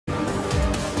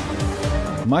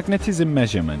Magnetism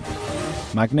measurement.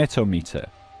 Magnetometer.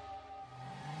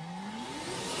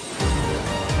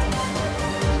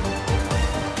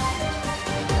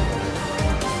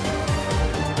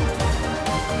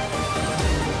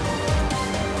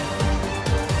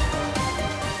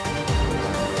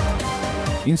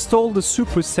 Install the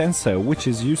super sensor, which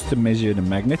is used to measure the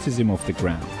magnetism of the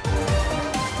ground.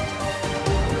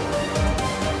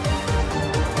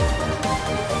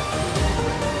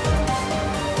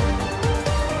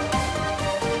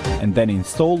 And then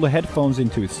install the headphones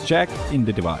into its jack in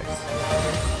the device.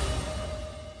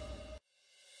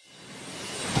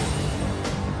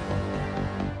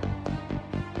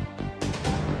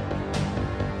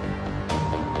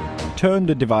 Turn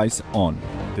the device on.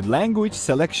 The language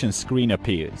selection screen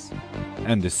appears,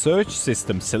 and the search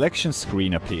system selection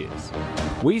screen appears.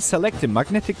 We select the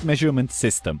magnetic measurement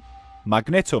system,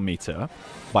 magnetometer,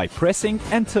 by pressing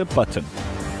Enter button.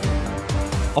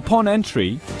 Upon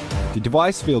entry, the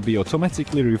device will be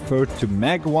automatically referred to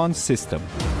Mag1 system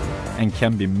and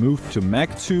can be moved to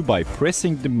Mag2 by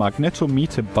pressing the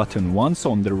magnetometer button once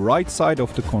on the right side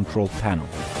of the control panel.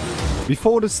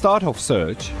 Before the start of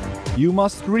search, you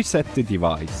must reset the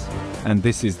device, and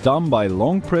this is done by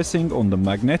long pressing on the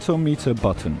magnetometer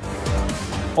button.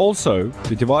 Also,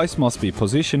 the device must be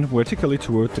positioned vertically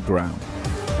toward the ground.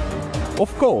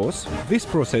 Of course, this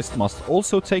process must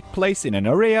also take place in an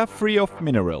area free of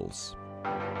minerals.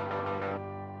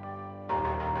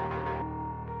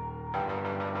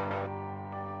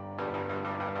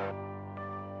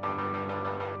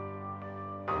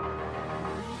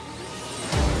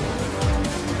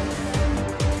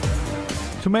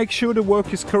 To make sure the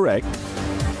work is correct,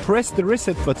 press the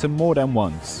reset button more than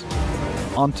once.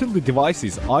 Until the device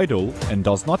is idle and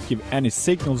does not give any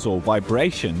signals or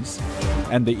vibrations,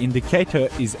 and the indicator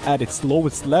is at its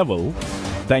lowest level,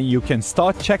 then you can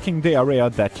start checking the area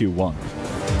that you want.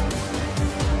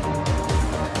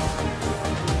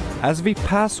 As we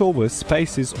pass over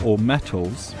spaces or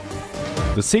metals,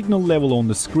 the signal level on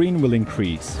the screen will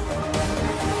increase.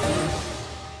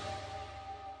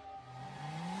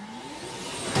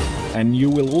 And you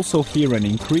will also hear an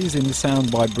increase in the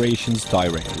sound vibrations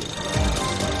directly.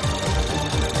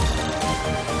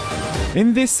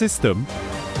 In this system,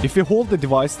 if you hold the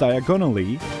device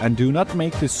diagonally and do not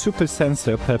make the super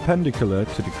sensor perpendicular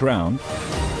to the ground,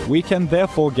 we can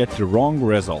therefore get the wrong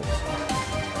result.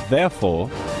 Therefore,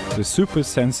 the super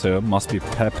sensor must be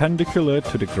perpendicular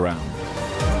to the ground.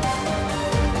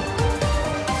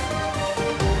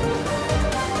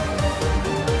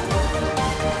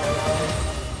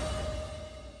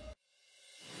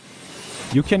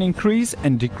 You can increase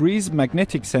and decrease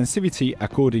magnetic sensitivity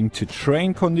according to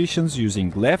terrain conditions using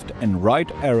left and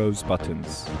right arrows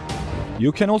buttons.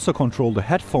 You can also control the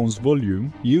headphones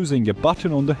volume using a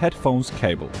button on the headphones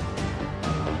cable.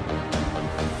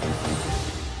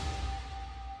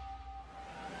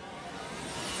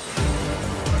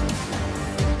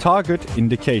 Target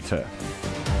indicator.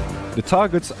 The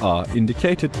targets are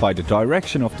indicated by the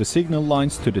direction of the signal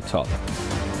lines to the top.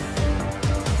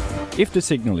 If the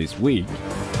signal is weak,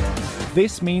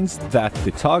 this means that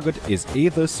the target is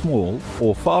either small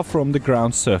or far from the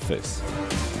ground surface.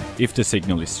 If the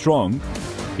signal is strong,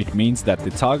 it means that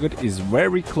the target is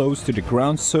very close to the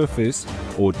ground surface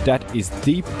or that is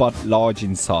deep but large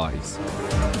in size.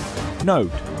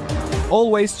 Note: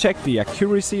 always check the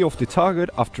accuracy of the target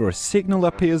after a signal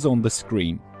appears on the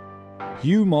screen.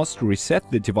 You must reset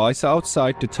the device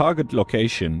outside the target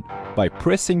location by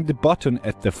pressing the button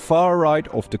at the far right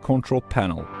of the control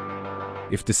panel.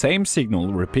 If the same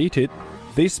signal repeated,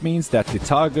 this means that the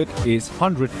target is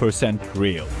 100%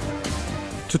 real.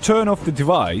 To turn off the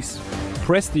device,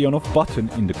 press the on-off button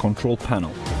in the control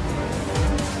panel.